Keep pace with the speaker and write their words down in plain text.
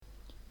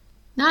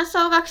南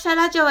総学者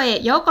ラジオへ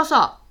ようこそ。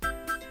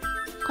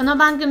この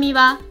番組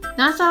は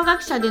南総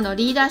学者での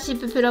リーダーシ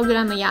ッププログ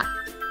ラムや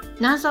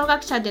南総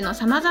学者での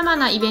さまざま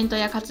なイベント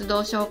や活動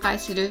を紹介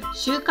する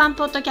週刊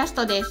ポッドキャス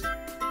トです。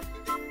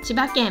千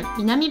葉県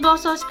南房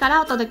総市か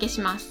らお届けし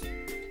ます。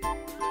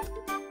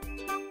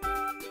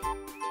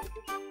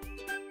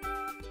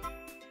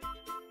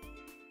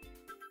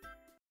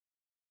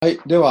はい、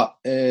では、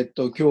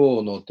今日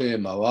のテー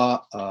マ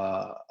は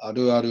あ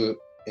るある、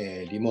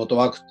リモート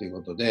ワークという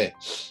ことで、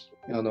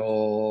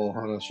お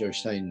話を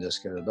したいんで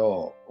すけれ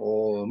ど、ウ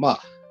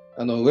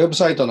ェブ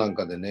サイトなん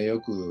かでね、よ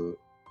く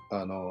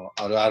あ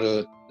るあ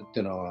るっ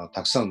ていうのは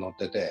たくさん載っ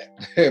てて、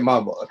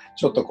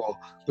ちょっとこ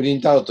うプリ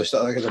ントアウトし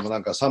ただけでもな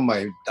んか3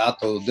枚ダーッ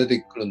と出て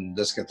くるん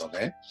ですけど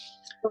ね。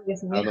そうで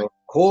すね。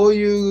こう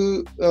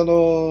いう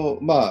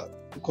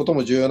こと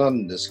も重要な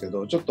んですけ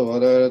ど、ちょっと我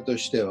々と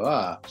して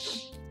は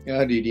や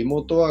はりリ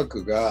モートワー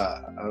ク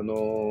が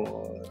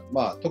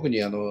特に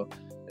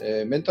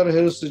メンタル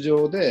ヘルス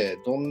上で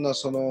どんな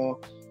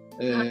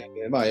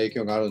影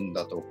響があるん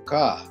だと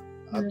か、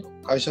あと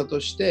会社と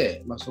し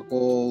て、そ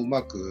こをう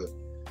まく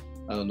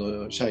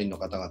社員の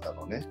方々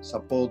のねサ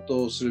ポー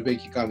トをするべ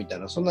きかみたい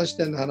な、そんな視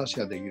点の話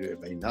ができれ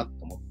ばいいなと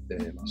思っ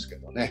てますけ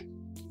どね。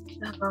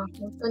本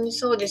当に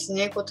そうです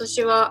ね。今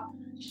年は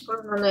コ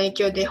ロナの影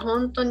響で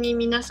本当に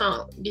皆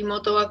さんリモ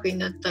ートワークに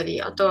なった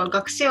り、あとは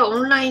学生はオ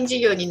ンライン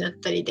授業になっ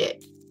たりで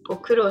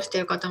苦労して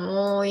いる方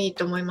も多い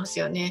と思います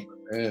よね。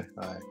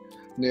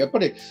でやっぱ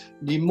り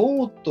リ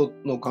モート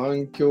の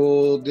環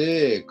境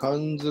で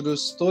感じる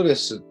ストレ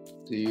スっ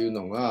ていう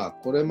のが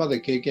これまで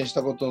経験し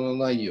たことの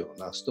ないよう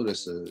なストレ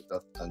スだ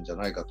ったんじゃ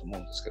ないかと思う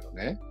んですけど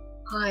ね。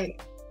はい。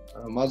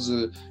ま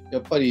ずや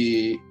っぱ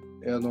り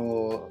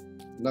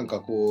なん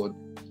かこう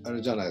あ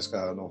れじゃないです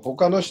か、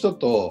他の人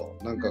と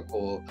なんか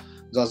こう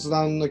雑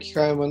談の機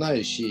会もな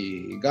い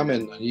し、画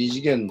面の2次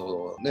元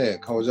のね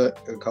顔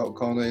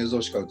の映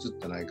像しか映っ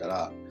てないか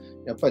ら、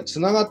やっぱりつ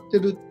ながって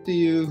るって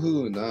いう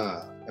風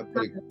なやっ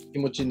ぱり気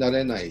持ちにな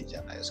れないじ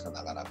ゃないですか、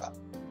なかなか。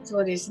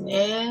そうです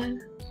ね。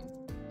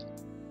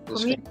コミ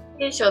ュニ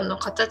ケーションの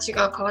形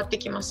が変わって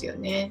きますよ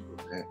ね。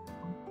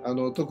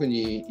特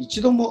に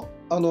一度も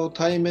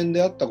対面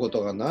で会ったこ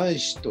とがない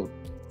人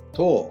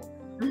と、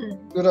そ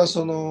れから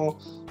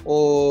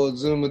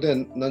Zoom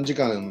で何時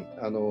間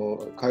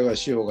会話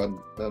しようが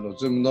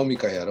Zoom 飲み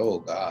会や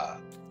ろうが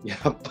や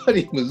っぱ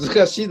り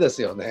難しいで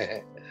すよ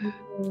ね。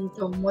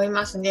と思い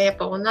ますね。やっ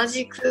ぱ同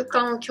じ空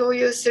間を共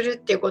有するっ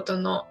ていうこと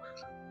の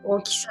大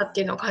きさっ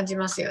ていうのを感じ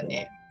ますよ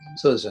ね。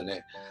そうですよ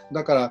ね。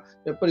だから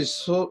やっぱり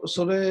そ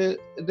れ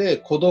で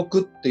孤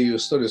独っていう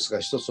ストレスが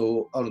一つ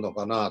あるの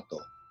かなと。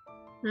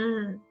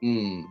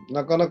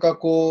なかなか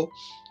こ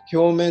う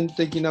表面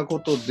的なこ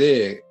と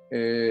で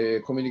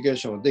コミュニケー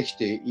ションはでき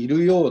てい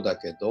るようだ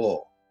け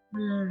ど、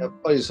やっ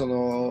ぱりそ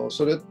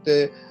れっ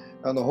て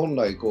本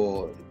来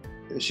こ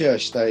うシェア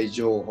したい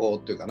情報っ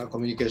ていうかな、コ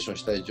ミュニケーション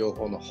したい情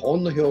報のほ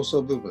んの表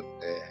層部分で、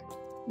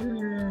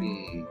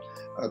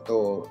あ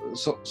と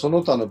そ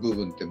の他の部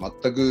分って全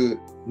く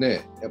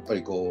ね、やっぱ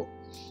りこ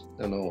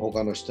う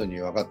他の人に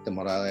分かって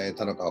もらえ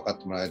たのか分かっ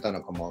てもらえた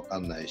のかも分か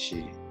んない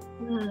し、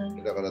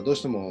だからどう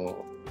して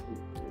も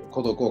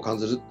孤独を感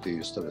じるってい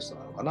うストレス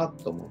なのかな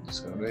と思うんで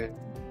すけどね。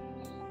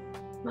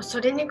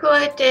それに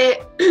加え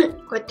て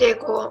こうやって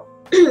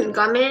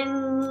画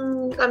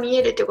面が見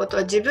えるってこと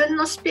は自分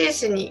のスペー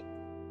スに、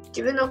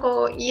自分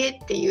の家っ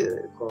てい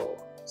う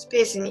ス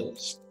ペースに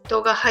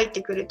人が入っ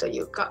てくるとい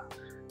うか、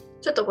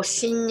ちょっと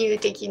侵入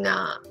的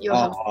なよう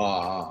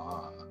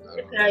な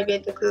プライベ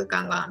ート空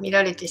間が見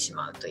られてし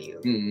まうとい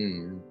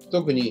う、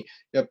特に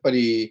やっぱ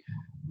り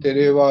テ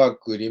レワー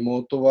ク、リ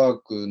モートワー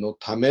クの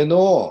ため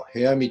の部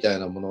屋みたい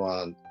なもの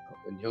は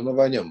日本の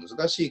場合には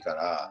難しいか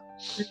ら、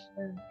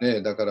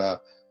だから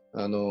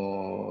洗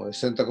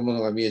濯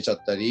物が見えちゃっ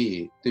た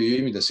りってい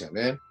う意味ですよ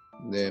ね。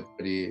でやっ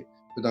ぱり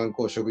普段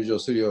食事を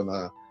するよう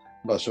な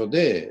場所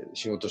で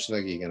仕事し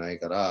なきゃいけない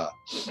から、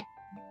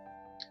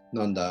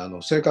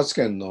生活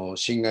圏の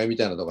侵害み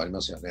たいなとこありま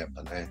すよね、やっ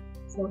ぱね。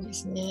そうで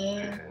す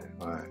ね。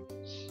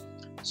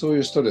そうい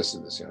うストレ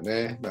スですよ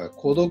ね。だから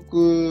孤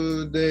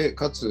独で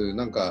かつ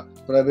なんか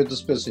プライベート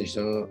スペースにし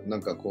てな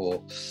んか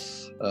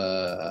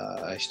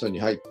人に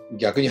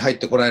逆に入っ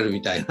てこられる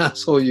みたいな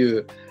そうい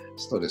う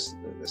ストレス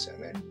ですよ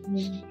ね。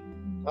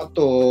あ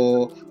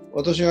と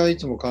私がい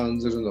つも感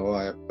じるの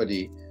はやっぱ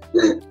り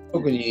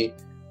特に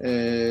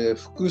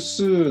複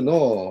数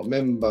の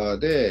メンバー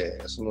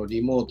でその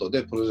リモート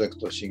でプロジェク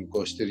トを進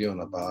行しているよう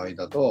な場合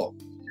だと、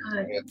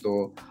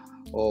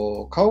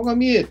顔が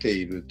見えて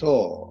いる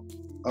と、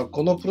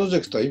このプロジ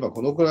ェクトは今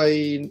このくら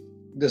い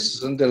で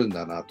進んでるん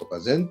だなと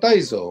か、全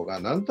体像が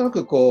なんとな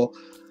くイ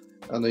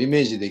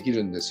メージでき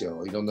るんです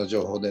よ。いろんな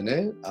情報で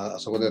ね。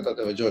そこで例え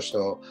ば上司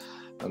と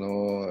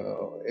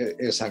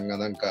A さんが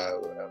なんか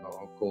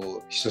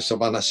ひそひそ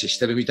話し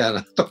てるみたい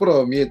なところ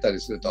を見えたり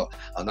すると、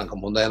なんか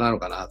問題なの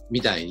かな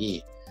みたい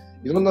に、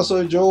いろんなそ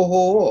ういう情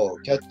報を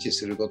キャッチ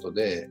すること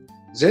で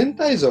全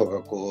体像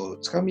が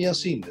つかみや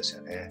すいんです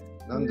よね。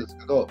なんです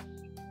けど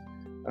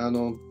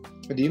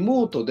リ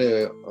モート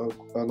で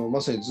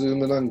まさに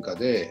Zoom なんか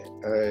で、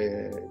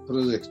プ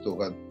ロジェクト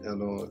が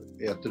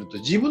やってると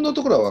自分の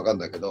ところは分かるん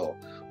だけど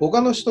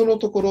他の人の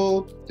とこ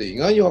ろって意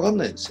外に分かん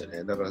ないんですよ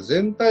ね。だから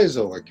全体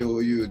像が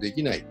共有で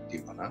きないって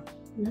いうかな、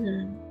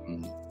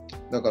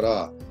だか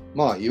ら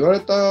まあ言われ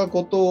た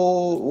こ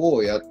と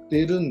をやって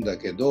いるんだ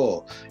け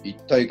ど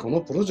一体こ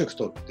のプロジェク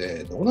トっ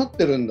てどうなっ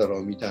てるんだろ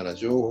うみたいな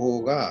情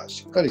報が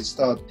しっかり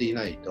伝わってい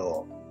ない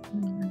と、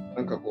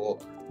なんかこ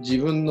う自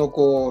分の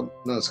こ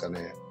うなんですか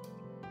ね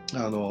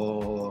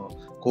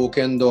貢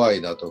献度合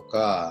いだと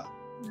か、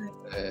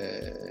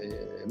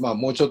まあ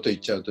もうちょっと言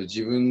っちゃうと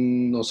自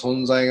分の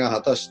存在が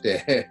果たし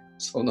て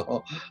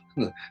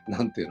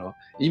なんていうの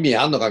意味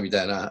あんのかみ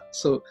たいな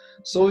そ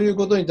ういう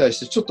ことに対し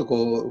てちょっと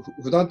こ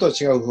う普段とは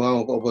違う不安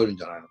を覚えるん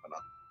じゃないのか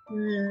な。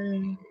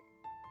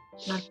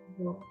なる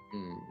ほど。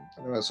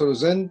だからそれ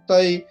全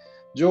体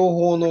情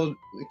報の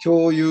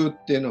共有っ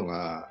ていうの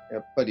が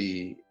やっぱ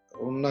り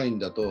オンライン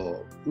だ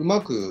とう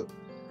まく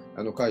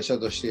会社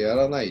としてや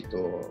らないと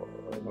やっ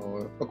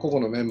ぱ個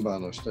々のメンバー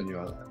の人に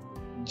は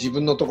自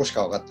分のとこし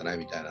か分かってない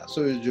みたいな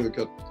そういう状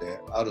況っ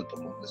てあると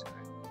思うんですよね。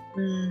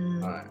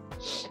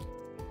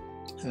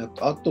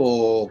あ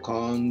と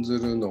感じ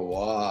るの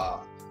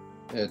は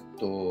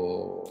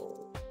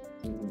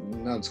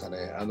なんですか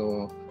ね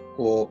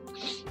こ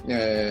う、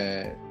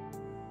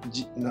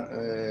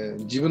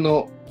自分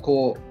の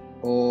こ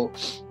う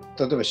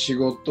例えば仕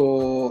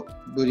事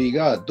ぶり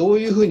がどう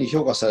いうふうに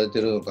評価され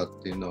てるのかっ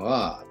ていうの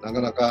はな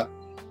かなか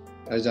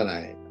あれじゃな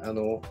い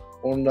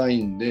オンラ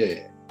イン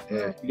で、フ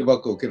ィードバ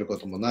ックを受けるこ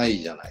ともない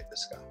じゃないで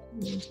すか。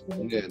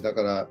でだ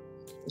から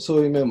そ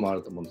ういう面もあ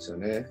ると思うんですよ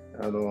ね。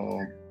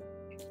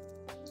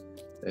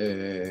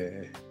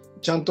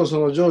ちゃんとそ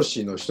の上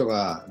司の人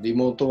がリ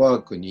モートワ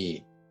ーク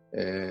に、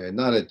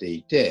慣れて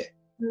いて、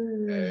い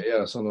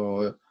や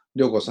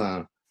涼子さ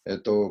ん、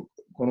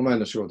この前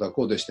の仕事は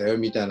こうでしたよ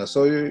みたいな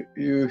そう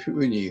いうふ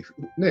うに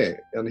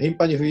ね頻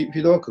繁にフィ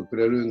ードバックく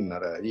れるんな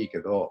らいいけ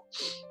ど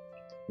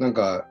なん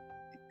か、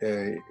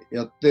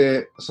やっ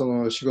てそ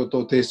の仕事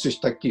を提出し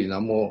たっきり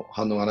何も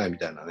反応がないみ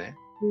たいなね、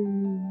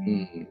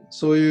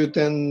そういう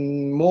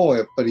点も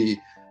やっぱり、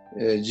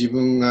自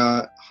分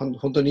が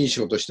本当にいい仕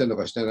事してるの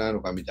かしてない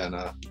のかみたい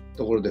な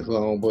ところで不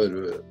安を覚え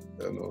る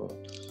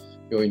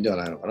要因では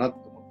ないのかなと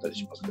思ったり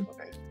しますけどね。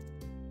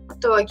あ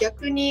とは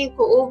逆に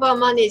オーバー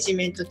マネジ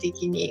メント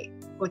的に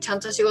ちゃ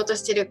んと仕事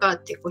してるか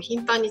って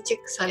頻繁にチェ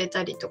ックされ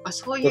たりとか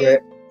そうい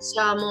う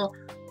社も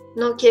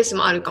のケース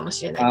もあるかも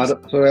しれないです。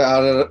それあ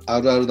るあ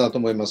るだと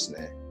思います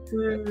ね。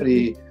やっぱ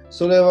り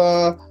それ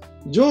は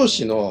上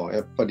司の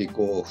やっぱり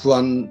不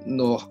安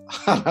の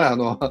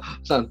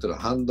なんていうの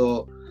反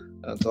動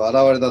と現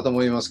れだと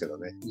思いますけど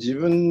ね。自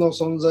分の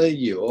存在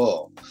意義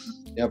を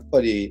やっぱ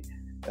り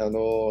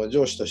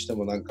上司として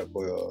もなんか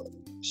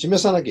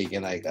示さなきゃいけ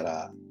ないか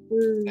ら、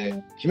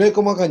きめ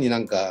細かにな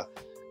んか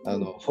フ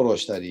ォロー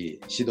したり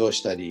指導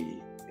したり、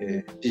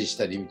指示し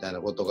たりみたい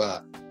なこと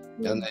が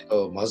やんない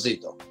とまず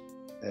いと。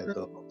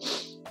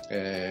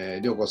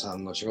涼子さ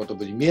んの仕事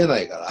ぶり見えな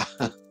いか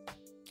ら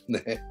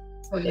ね。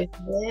そうで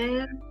す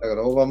ね。だか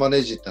らオーバーマネ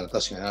ージってのは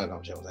確かにあるか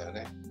もしれませんよ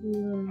ね。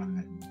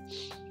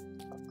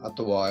あ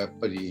とはやっ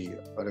ぱり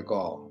あれ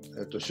か、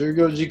就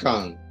業時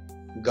間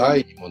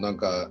外にもなん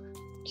か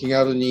気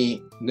軽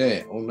に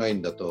ねオンライ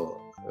ンだと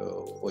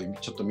おい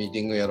ちょっとミーテ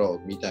ィングやろ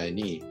うみたい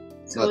に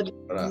なってる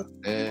から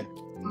ね。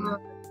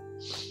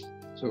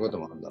そういうこと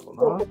もあるんだろ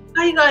うな。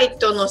海外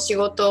との仕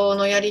事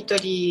のやり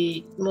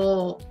取り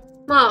も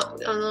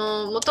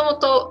もとも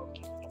と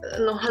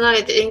離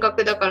れて遠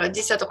隔だから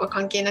時差とか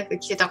関係なく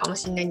来てたかも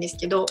しれないんです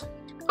けど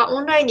オ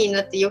ンラインに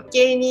なって余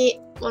計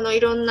にい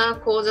ろんな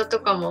講座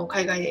とかも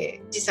海外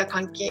で時差が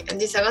あ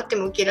って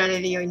も受けられ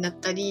るようになっ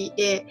たり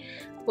で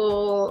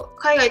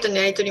海外との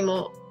やり取り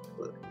も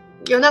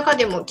夜中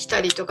でも来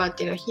たりとかっ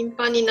ていうのが頻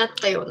繁になっ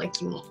たような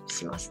気も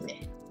します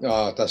ね。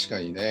確か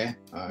にね。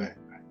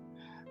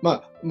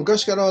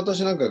昔から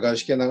私なんか外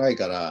資系長い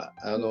から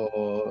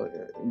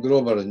グロ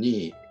ーバル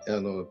に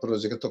プロ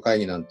ジェクト会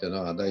議なんていう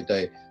のは大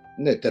体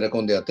ねテレコ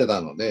ンでやって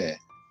たので、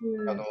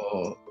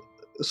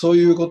そう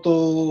いうこ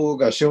と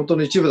が仕事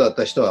の一部だっ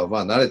た人は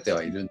慣れて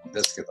はいるん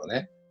ですけど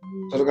ね、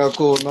それがなん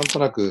と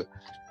なく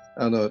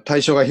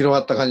対象が広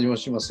がった感じも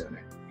しますよ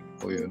ね。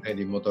こういうね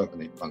リモートワーク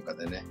の一般化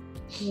でね。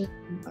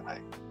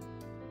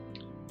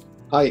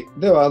はい、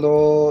では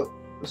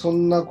そ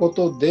んなこ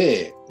と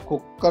で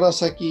こっから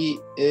先、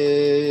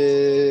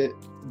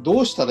ど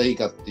うしたらいい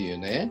かっていう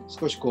ね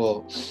少し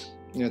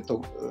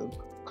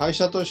会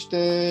社とし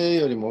て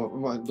より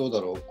も、どう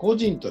だろう個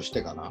人とし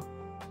てかな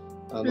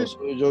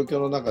そういう状況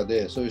の中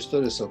でそういうス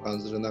トレスを感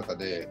じる中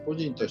で個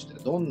人として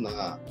どん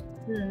な、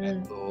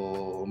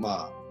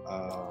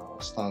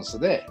スタンス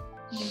で、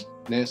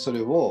そ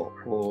れ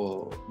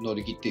を乗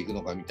り切っていく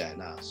のかみたい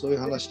なそういう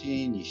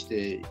話にし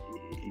てい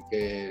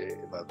け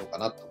ばどうか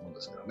なと思うん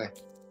ですけどね。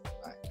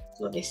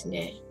そうです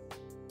ね。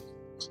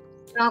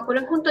こ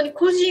れ本当に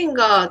個人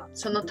が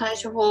その対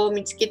処法を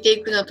見つけて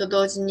いくのと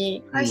同時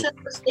に会社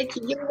として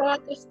企業側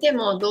として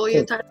もどうい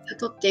う対処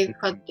を取っていく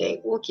かっ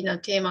て大きな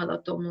テーマだ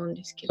と思うん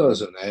ですけど。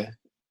そうですよね。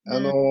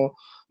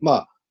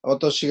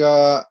私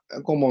が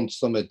顧問を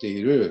務めて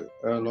いる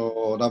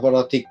ラボ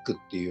ラティックっ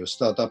ていうス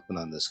タートアップ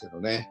なんですけど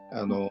ね、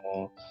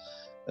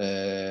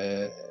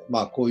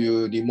こうい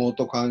うリモー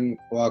ト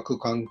ワーク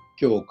環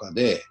境下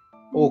で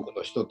多く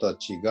の人た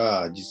ち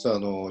が実は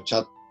チ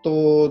ャッ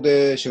ト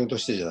で仕事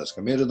してるじゃないです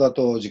か。メールだ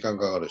と時間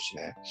かかるし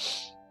ね。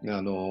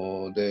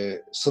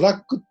でスラッ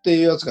クって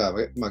いうやつが、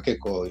結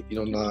構い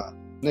ろんな、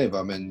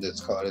場面で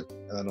使われ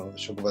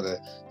職場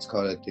で使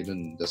われている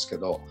んですけ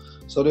ど、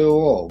それ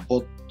を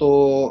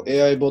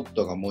AI ボッ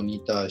トがモニ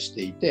ターし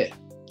ていて、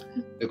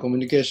でコミュ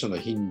ニケーションの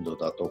頻度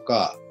だと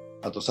か、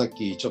あとさっ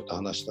きちょっと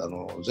話した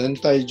全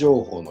体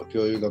情報の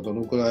共有がど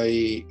のくら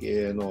い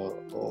行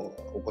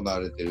わ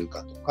れている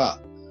かと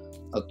か、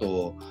あ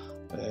と、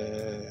や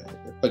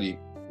っぱり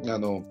ち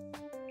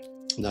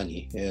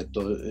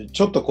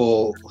ょっと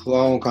こう不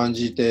安を感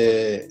じ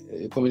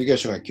てコミュニケー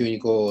ションが急に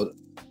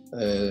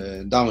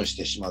ダウンし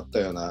てしまった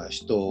ような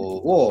人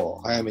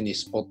を早めに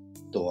スポッ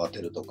トを当て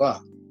ると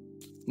か、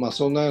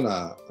そんなよう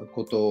な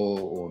こと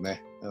を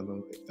ね、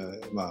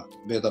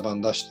ベータ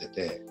版出して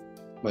て、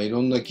い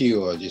ろんな企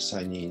業は実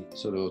際に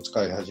それを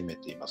使い始め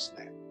ています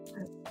ね。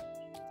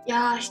い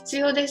やー、必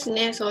要です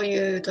ね、そう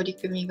いう取り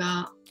組み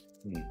が。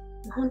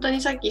本当に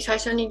さっき最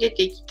初に出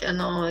てきて言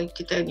っ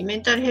てたように、メ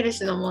ンタルヘル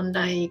スの問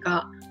題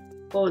が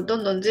どん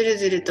どんずる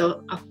ずる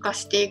と悪化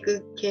してい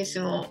くケース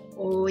も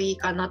多い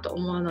かなと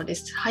思うので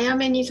す。早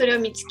めにそれを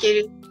見つけ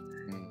る、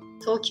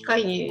早期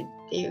介入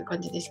っていう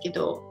感じですけ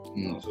ど、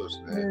そうで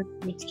すね、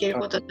見つける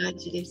ことは大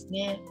事です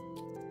ね。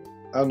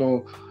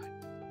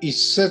一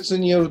説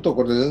によると、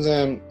これ全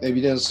然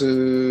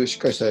しっ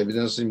かりしたエビ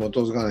デンスに基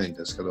づかないん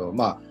ですけど、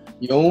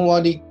4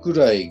割く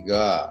らい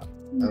が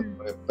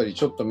やっぱり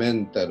ちょっとメ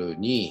ンタル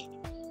に、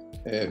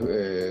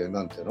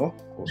なんていうの、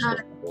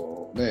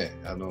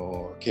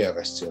ケア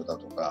が必要だ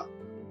とか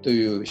と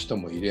いう人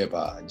もいれ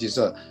ば、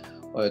実は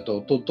お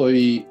とと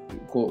い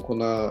こん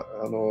な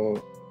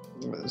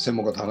専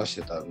門家と話し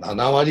てた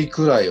7割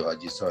くらいは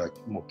実は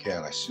もうケ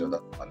アが必要だ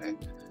とかね。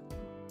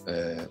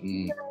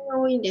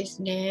多いんで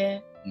す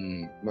ね。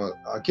明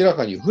ら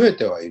かに増え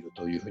てはいる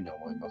というふうに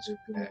思いますよ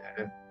ね。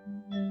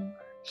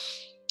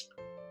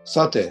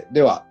さて、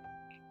では、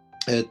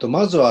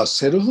まずは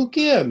セルフ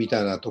ケアみ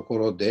たいなとこ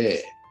ろ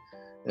で、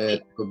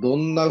ど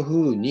んな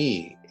ふう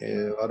に、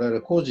我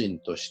々個人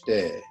とし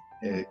て、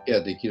ケ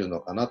アできるの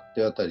かなっ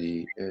てあた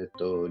り、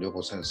良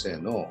子先生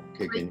の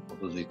経験に基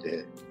づい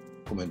て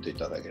コメントい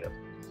ただければ。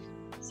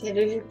セ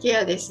ルフケ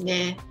アです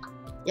ね。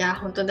いや、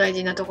本当大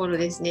事なところ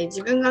ですね。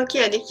自分が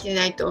ケアできて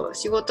ないと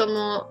仕事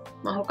も、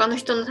他の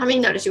人のために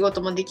なる仕事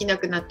もできな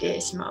くなっ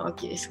てしまうわ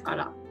けですか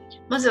ら、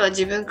まずは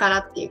自分から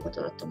っていうこ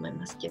とだと思い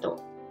ますけ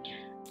ど、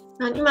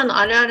今の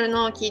あるある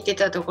の聞いて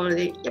たところ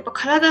で、やっぱ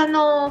体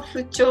の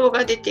不調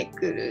が出て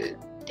くる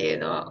っていう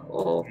のは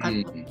多かっ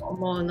たと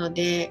思うの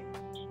で、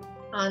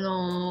やっ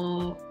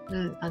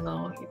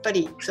ぱ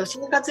り生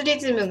活リ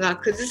ズムが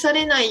崩さ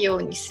れないよ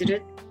うにす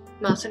る、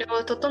それ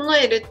を整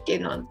えるってい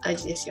うのは大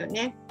事ですよ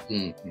ね。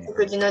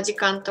食事の時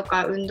間と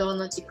か運動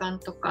の時間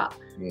とか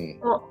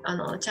を、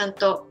ちゃん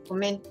と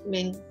メン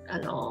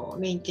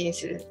テン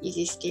ス維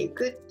持してい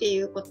くって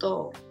いうこ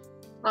と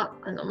は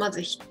ま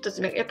ず一つ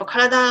目、やっぱ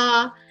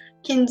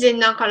健全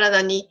な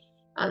体に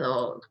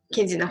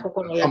健全な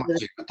心を宿る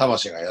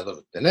魂が宿る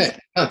ってね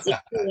宿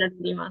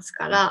ります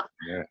から、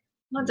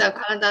まずは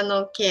体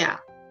のケア。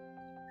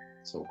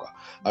そうか、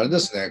あれで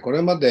すね、こ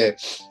れまで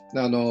ブ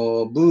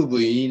ーブー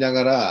言いな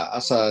がら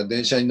朝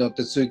電車に乗っ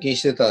て通勤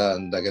してた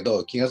んだけ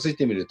ど、気がつい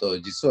てみると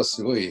実は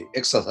すごい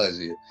エクササイ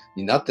ズ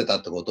になってた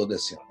ってことで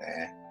すよ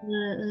ね。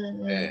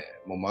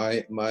もう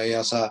毎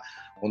朝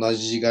同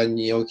じ時間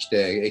に起き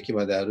て駅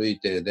まで歩い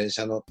て電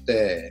車乗っ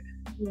て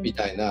み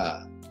たい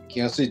な、気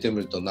がついてみ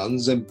ると何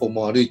千歩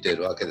も歩いてい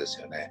るわけです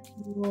よね。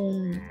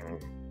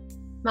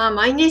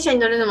満員電車に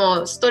乗るの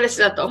もストレス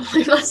だと思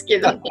いますけ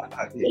どね。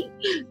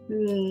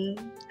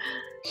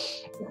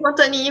本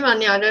当に今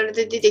ね、あるある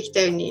で出てき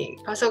たように、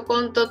パソ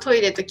コンとトイ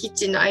レとキッ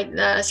チンの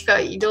間しか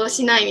移動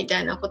しないみた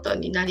いなこと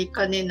になり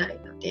かねない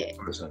ので。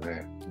そうですよ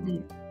ね。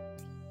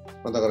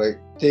だから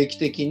定期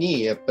的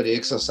にやっぱりエ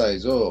クササイ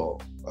ズを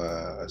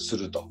す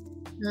ると。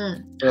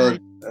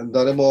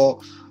誰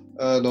も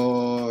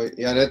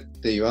やれっ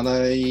て言わ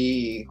な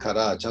いか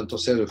ら、ちゃんと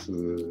セル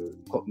フ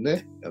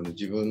ね、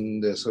自分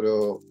でそれ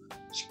を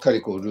しっかり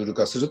ルール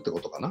化するってこ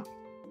とかな。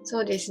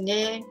そうです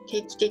ね。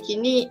定期的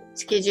に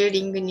スケジュー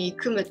リングに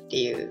組むって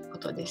いうこ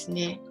とです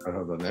ね。なる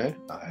ほどね。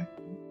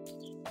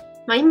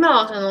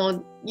今は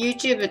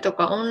YouTube と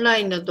かオンラ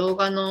インの動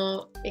画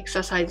のエク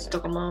ササイズと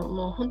か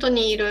もう本当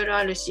にいろいろ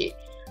あるし、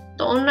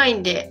オンライ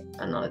ンで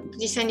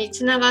実際に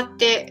つながっ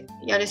て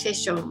やるセッ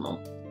ションも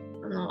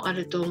あ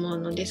ると思う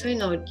ので、そういう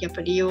のをやっ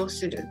ぱり利用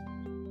する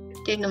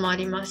っていうのもあ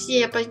りますし、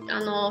やっぱり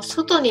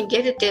外に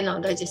出るっていうのは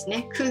大事です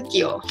ね。空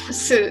気を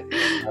吸う、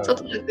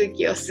外の空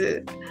気を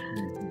吸う。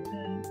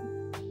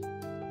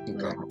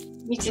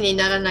密に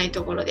ならない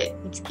ところで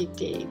見つけ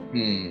てい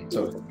く。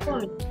そう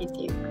見つけ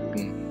ていく。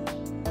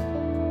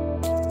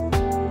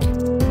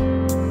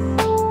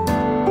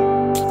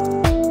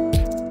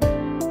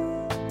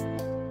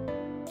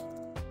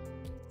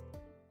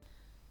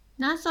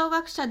南総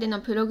学社での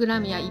プログラ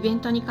ムやイベ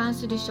ントに関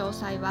する詳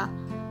細は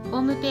ホ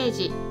ームペー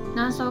ジ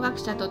南総学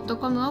社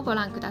 .com をご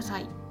覧くださ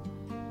い。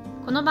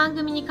この番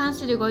組に関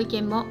するご意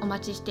見もお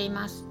待ちしてい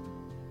ます。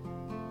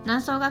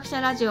南総学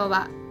社ラジオ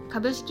は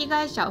株式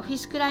会社オフィ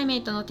スクライメ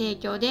イトの提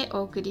供で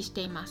お送りし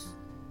ています。